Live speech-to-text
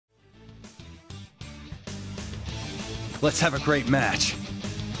Let's have a great match.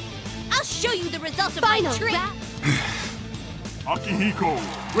 I'll show you the results of my trick! Akihiko,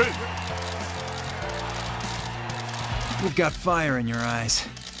 win! You've got fire in your eyes.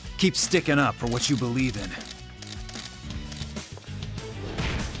 Keep sticking up for what you believe in.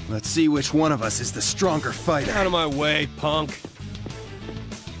 Let's see which one of us is the stronger fighter. Out of my way, punk.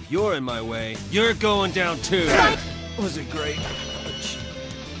 You're in my way. You're going down too. Was it great?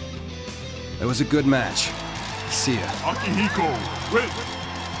 That was a good match. See ya. Akihiko, win!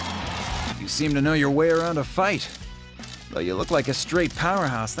 You seem to know your way around a fight. Though you look like a straight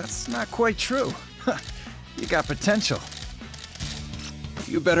powerhouse, that's not quite true. You got potential.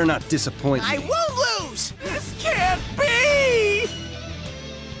 You better not disappoint me. I won't lose! This can't be!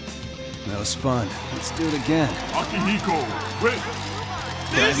 That was fun. Let's do it again. Akihiko, win!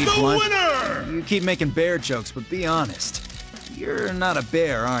 Is the winner! You keep making bear jokes, but be honest. You're not a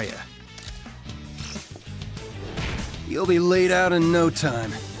bear, are you? You'll be laid out in no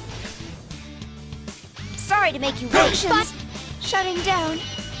time. Sorry to make you wait, but shutting down.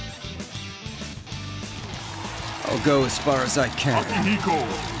 I'll go as far as I can.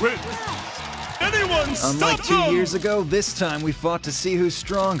 Akihiko, win! Anyone stop Unlike them! 2 years ago, this time we fought to see who's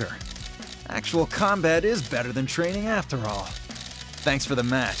stronger. Actual combat is better than training after all. Thanks for the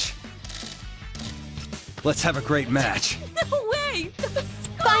match. Let's have a great match. No way!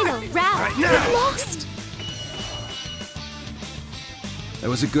 Final round! Right now. We lost! That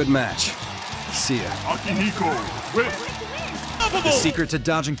was a good match. See ya. Akihiko, win! The secret to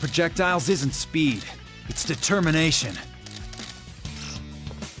dodging projectiles isn't speed. It's determination.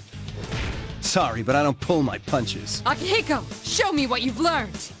 Sorry, but I don't pull my punches. Akihiko, show me what you've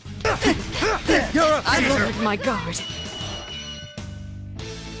learned. I lowered my guard.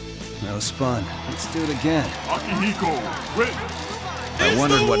 That was fun. Let's do it again. Akihiko, win! I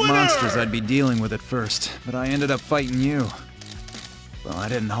wondered what monsters I'd be dealing with at first, but I ended up fighting you. Well, I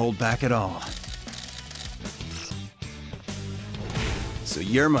didn't hold back at all. So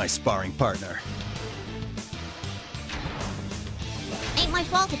you're my sparring partner. Ain't my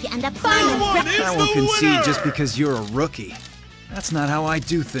fault if you end up Final one crying. is I won't the concede winner! just because you're a rookie. That's not how I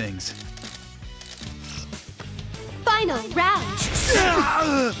do things. Final round!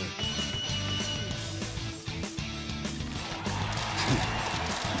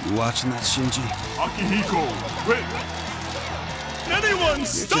 You watching that, Shinji? Akihiko, win! Anyone You're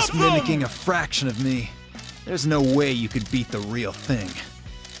stop just them! mimicking a fraction of me. There's no way you could beat the real thing.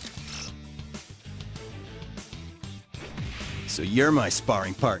 So you're my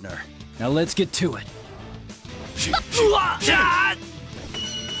sparring partner. Now let's get to it.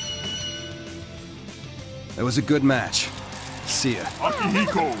 That was a good match. See ya.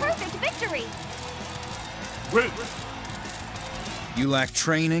 Akihiko, Perfect victory! win! You lack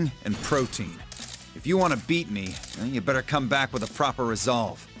training and protein. If you want to beat me, then you better come back with a proper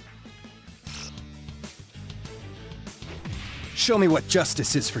resolve. Show me what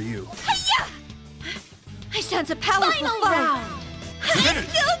justice is for you. I sense a powerful Final fight. round! I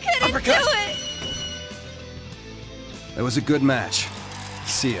still couldn't Uppercut. do it! That was a good match.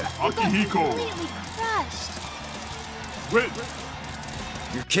 See ya. Akihiko, Completely crushed. win!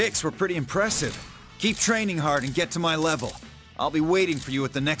 Your kicks were pretty impressive. Keep training hard and get to my level. I'll be waiting for you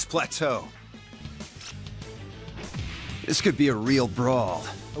at the next plateau. This could be a real brawl.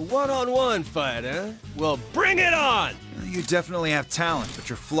 A one-on-one fight, huh? Well, bring it on! You definitely have talent, but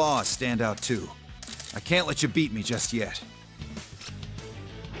your flaws stand out too. I can't let you beat me just yet.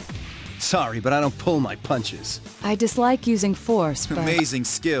 Sorry, but I don't pull my punches. I dislike using force, but... Amazing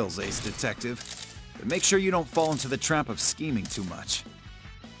skills, Ace Detective. But make sure you don't fall into the trap of scheming too much.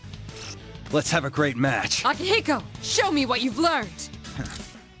 Let's have a great match. Akihiko, show me what you've learned.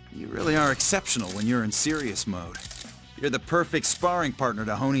 You really are exceptional when you're in serious mode. You're the perfect sparring partner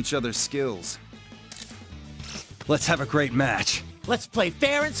to hone each other's skills. Let's have a great match. Let's play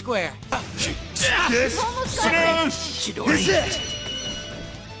fair and square. This Chidori.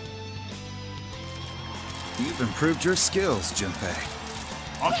 You've improved your skills, Junpei.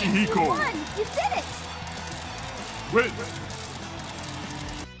 Akihiko, Won! You did it! win!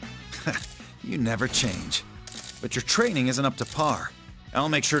 You never change. But your training isn't up to par. I'll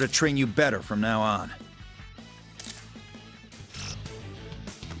make sure to train you better from now on.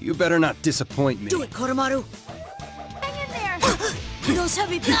 You better not disappoint me. Do it, Koromaru. Hang in there! Those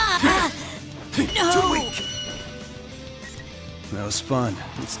heavy... No! That was fun.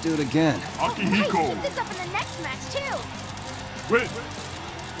 Let's do it again. Akihiko, Keep this up in the next match, too! win!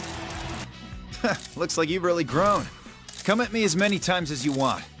 Looks like you've really grown. Come at me as many times as you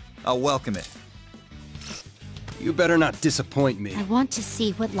want. I'll welcome it. You better not disappoint me. I want to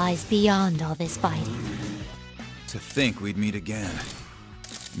see what lies beyond all this fighting. To think we'd meet again.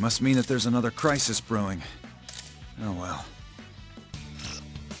 Must mean that there's another crisis brewing. Oh well.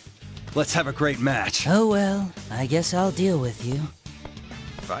 Let's have a great match. Oh well, I guess I'll deal with you.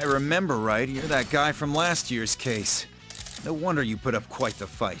 If I remember right, you're that guy from last year's case. No wonder you put up quite the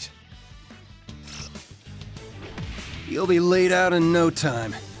fight. You'll be laid out in no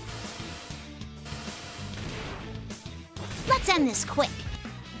time. Let's end this quick.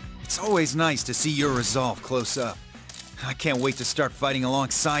 It's always nice to see your resolve close up. I can't wait to start fighting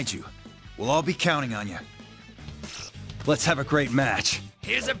alongside you. We'll all be counting on you. Let's have a great match.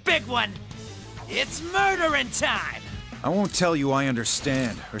 Here's a big one. It's murdering time. I won't tell you I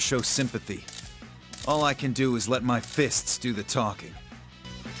understand or show sympathy. All I can do is let my fists do the talking.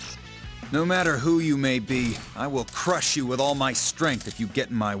 No matter who you may be, I will crush you with all my strength if you get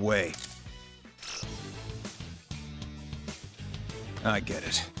in my way. I get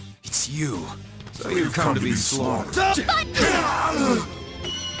it. It's you. So you've come to be slaughtered.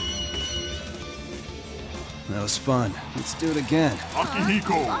 That was fun. Let's do it again.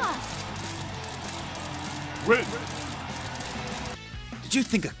 Akihiko. Win. Did you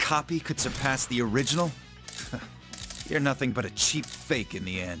think a copy could surpass the original? You're nothing but a cheap fake in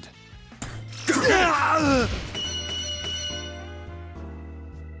the end.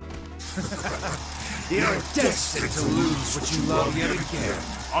 You're destined to lose what you love yet again.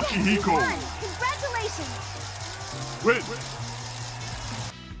 Akihiko. Congratulations! Win.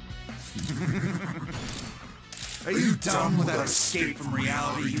 Are you done with that escape from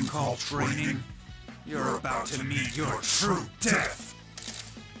reality you call training? You're about to meet your true death.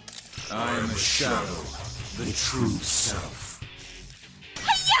 I am a shadow, the true self.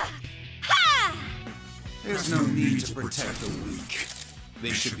 Hiya! Ha! There's no need to protect the weak.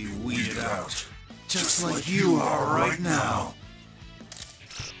 They should be weeded out, just like you are right now.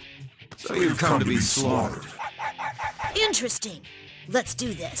 So you've come to be slaughtered. Interesting. Let's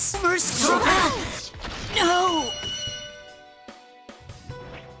do this. First. No!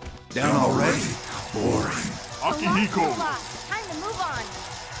 Down already? Boring. Akihiko. Time to move on.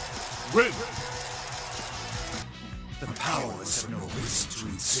 Win. The powerless have no reason to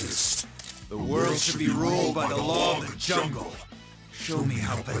insist. The world should be ruled by the law of the jungle. Show me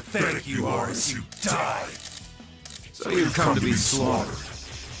how pathetic you are as you die. So you've come to be slaughtered.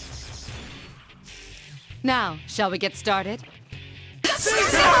 Now, shall we get started?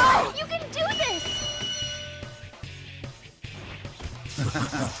 You can do this!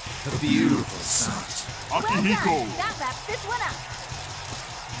 A beautiful sight. Akihiko. That wraps this one up.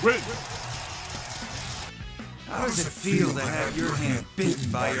 Win. How does it feel to have your hand bitten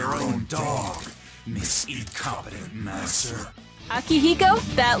by your own dog, Miss Incompetent Master? Akihiko,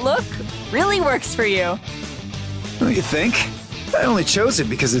 that look really works for you. What do you think? I only chose it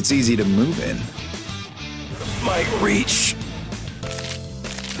because it's easy to move in. Might reach.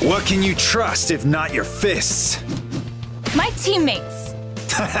 What can you trust if not your fists? My teammates.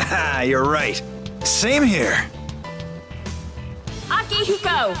 Haha, you're right. Same here.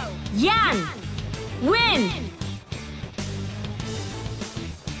 Akihiko, Yan, win!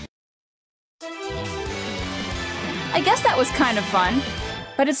 I guess that was kind of fun,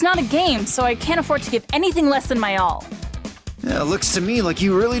 but it's not a game, so I can't afford to give anything less than my all. Yeah, looks to me like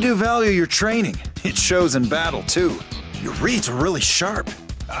you really do value your training. It shows in battle, too. Your reads are really sharp.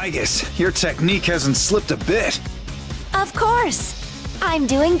 I guess your technique hasn't slipped a bit. Of course. I'm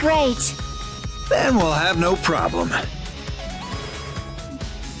doing great. Then we'll have no problem.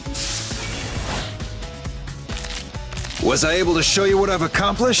 Was I able to show you what I've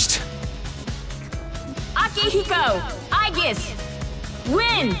accomplished? Akihiko, Aegis,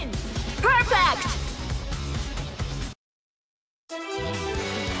 win! Perfect!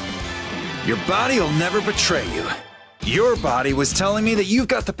 Your body will never betray you. Your body was telling me that you've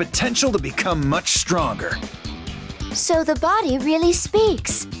got the potential to become much stronger. So the body really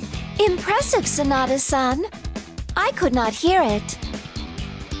speaks. Impressive, Sanada-san. I could not hear it.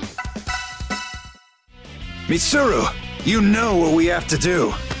 Mitsuru, you know what we have to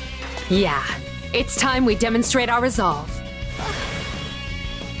do. Yeah, it's time we demonstrate our resolve.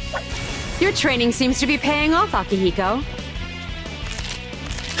 Your training seems to be paying off, Akihiko.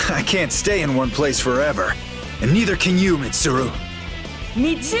 I can't stay in one place forever, and neither can you, Mitsuru.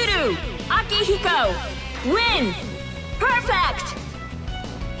 Mitsuru, Akihiko, win! Perfect!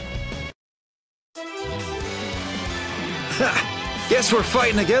 Ha! Guess we're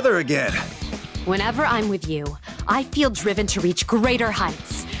fighting together again. Whenever I'm with you, I feel driven to reach greater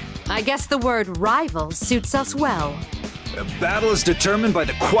heights. I guess the word rival suits us well. A battle is determined by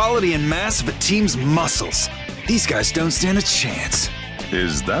the quality and mass of a team's muscles. These guys don't stand a chance.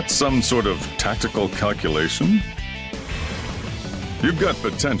 Is that some sort of tactical calculation? You've got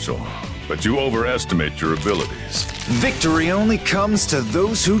potential, but you overestimate your abilities. Victory only comes to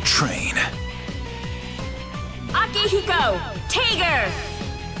those who train. Akihiko! Tiger!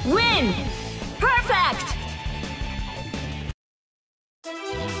 Win! Perfect!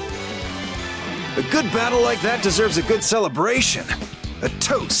 A good battle like that deserves a good celebration. A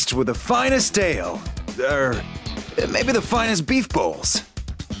toast with the finest ale. Maybe the finest beef bowls.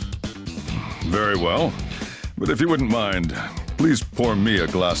 Very well. But if you wouldn't mind, please pour me a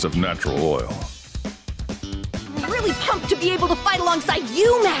glass of natural oil. I'm really pumped to be able to fight alongside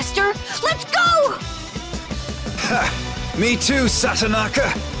you, Master! Let's go! Ha! Me too,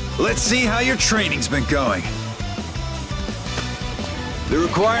 Satanaka! Let's see how your training's been going. The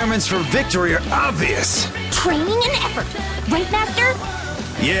requirements for victory are obvious. Training and effort, right, Master?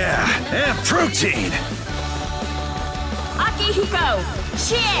 Yeah, and protein! Akihiko!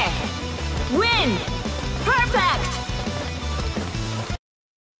 Share! Win! Perfect!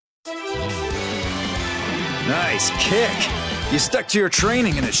 Nice kick! You stuck to your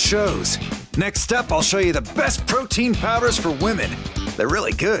training and it shows. Next up, I'll show you the best protein powders for women. They're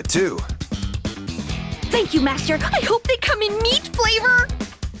really good, too. Thank you, Master. I hope they come in meat flavor!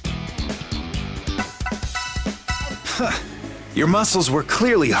 Your muscles were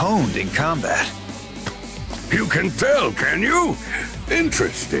clearly honed in combat. You can tell, can you?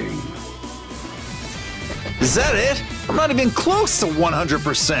 Interesting. Is that it? I'm not even close to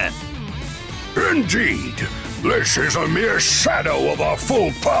 100%. Indeed. This is a mere shadow of our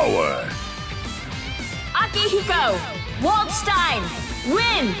full power. Akihiko! Waldstein!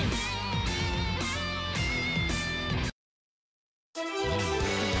 Win!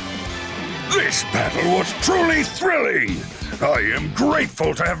 This battle was truly thrilling. I am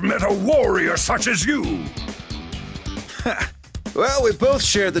grateful to have met a warrior such as you. Well, we both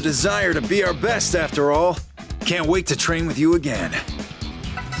share the desire to be our best after all. Can't wait to train with you again.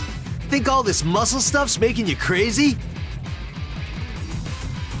 Think all this muscle stuff's making you crazy?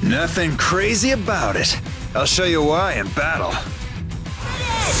 Nothing crazy about it. I'll show you why in battle.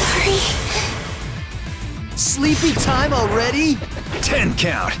 Sorry. Sleepy time already? 10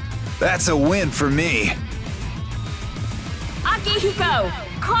 count. That's a win for me. Akihiko!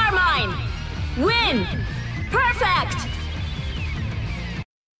 Carmine! Win! Perfect!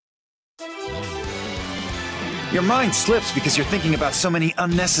 Your mind slips because you're thinking about so many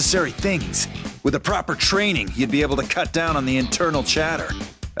unnecessary things. With the proper training, you'd be able to cut down on the internal chatter.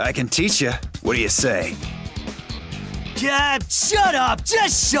 I can teach you. What do you say? God, shut up!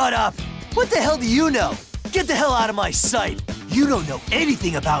 Just shut up! What the hell do you know? Get the hell out of my sight! You don't know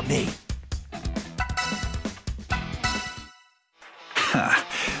anything about me! Ha!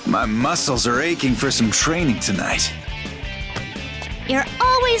 My muscles are aching for some training tonight. You're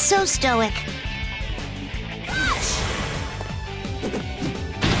always so stoic.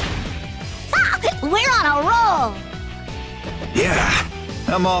 We're on a roll! Yeah,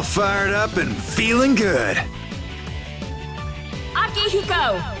 I'm all fired up and feeling good.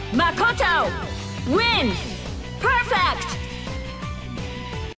 Akihiko! Makoto! Win! Perfect!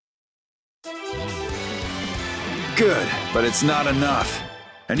 Good, but it's not enough.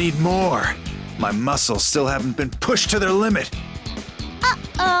 I need more. My muscles still haven't been pushed to their limit.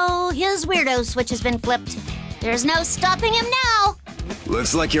 Uh-oh, his weirdo switch has been flipped. There's no stopping him now!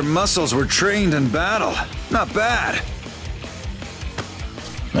 Looks like your muscles were trained in battle. Not bad.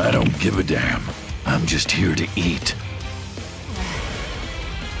 I don't give a damn. I'm just here to eat.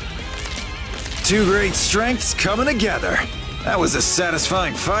 Two great strengths coming together. That was a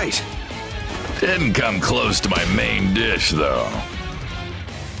satisfying fight. Didn't come close to my main dish, though.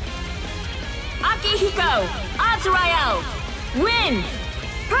 Akihiko! Azrael! Win!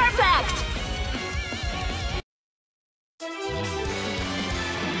 Perfect!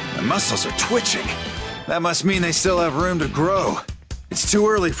 My muscles are twitching. That must mean they still have room to grow. It's too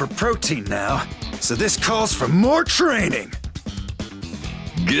early for protein now, so this calls for more training.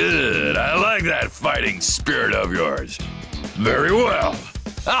 Good. I like that fighting spirit of yours. Very well.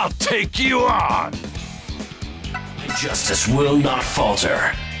 I'll take you on. Justice will not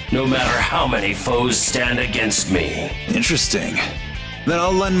falter, no matter how many foes stand against me. Interesting. Then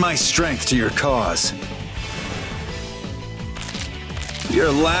I'll lend my strength to your cause.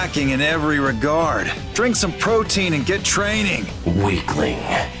 You're lacking in every regard. Drink some protein and get training. Weakling,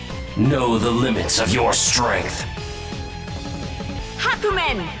 know the limits of your strength.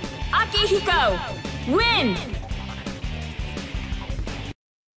 Hakumen! Akihiko! Win!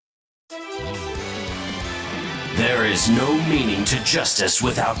 There is no meaning to justice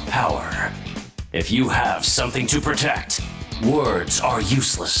without power. If you have something to protect, words are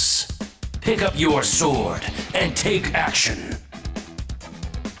useless. Pick up your sword and take action.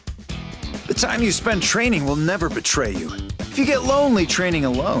 time you spend training will never betray you. If you get lonely training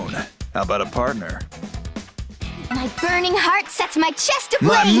alone, how about a partner? My burning heart sets my chest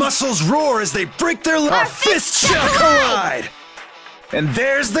ablaze! My muscles roar as they break their Our fists shall collide! And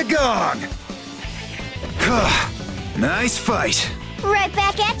there's the gong! Nice fight. Right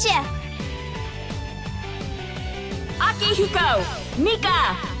back at ya! Akihiko!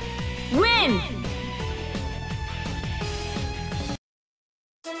 Mika! Win!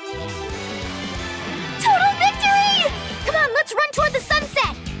 Total victory! Come on, let's run toward the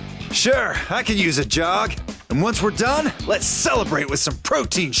sunset! Sure, I could use a jog. And once we're done, let's celebrate with some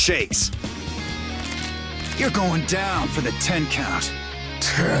protein shakes. You're going down for the 10 count.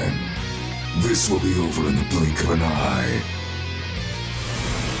 10. This will be over in the blink of an eye.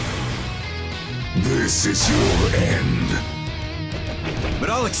 This is your end. But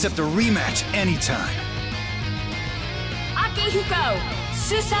I'll accept a rematch anytime. Akihiko!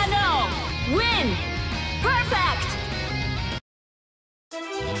 Susanoo! Win! Perfect!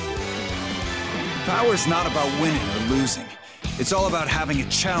 Power's not about winning or losing. It's all about having a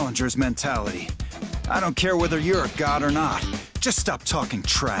challenger's mentality. I don't care whether you're a god or not. Just stop talking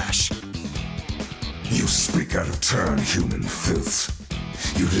trash. You speak out of turn, human filth.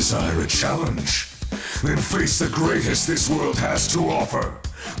 You desire a challenge? Then face the greatest this world has to offer.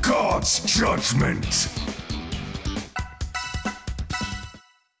 God's judgment!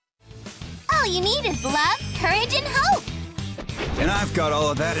 All you need is love, courage, and hope! And I've got all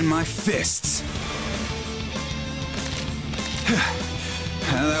of that in my fists.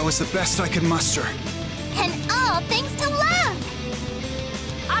 That was the best I could muster. And all thanks to love!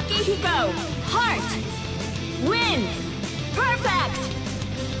 Akihiko! Heart! Win! Perfect!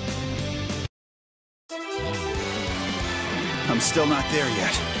 I'm still not there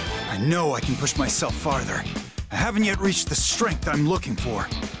yet. I know I can push myself farther. I haven't yet reached the strength I'm looking for.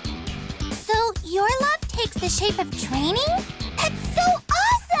 So, your love takes the shape of training? That's so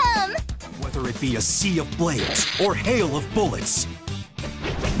awesome! Whether it be a sea of blades or hail of bullets.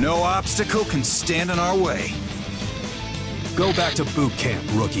 No obstacle can stand in our way. Go back to boot camp,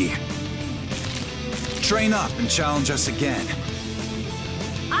 rookie. Train up and challenge us again.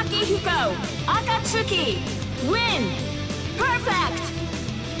 Akihiko! Akatsuki! Win! Perfect!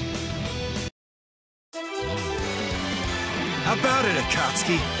 How about it,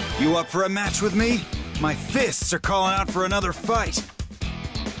 Akatsuki? You up for a match with me? My fists are calling out for another fight.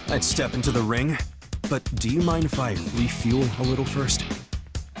 I'd step into the ring, but do you mind if I refuel a little first?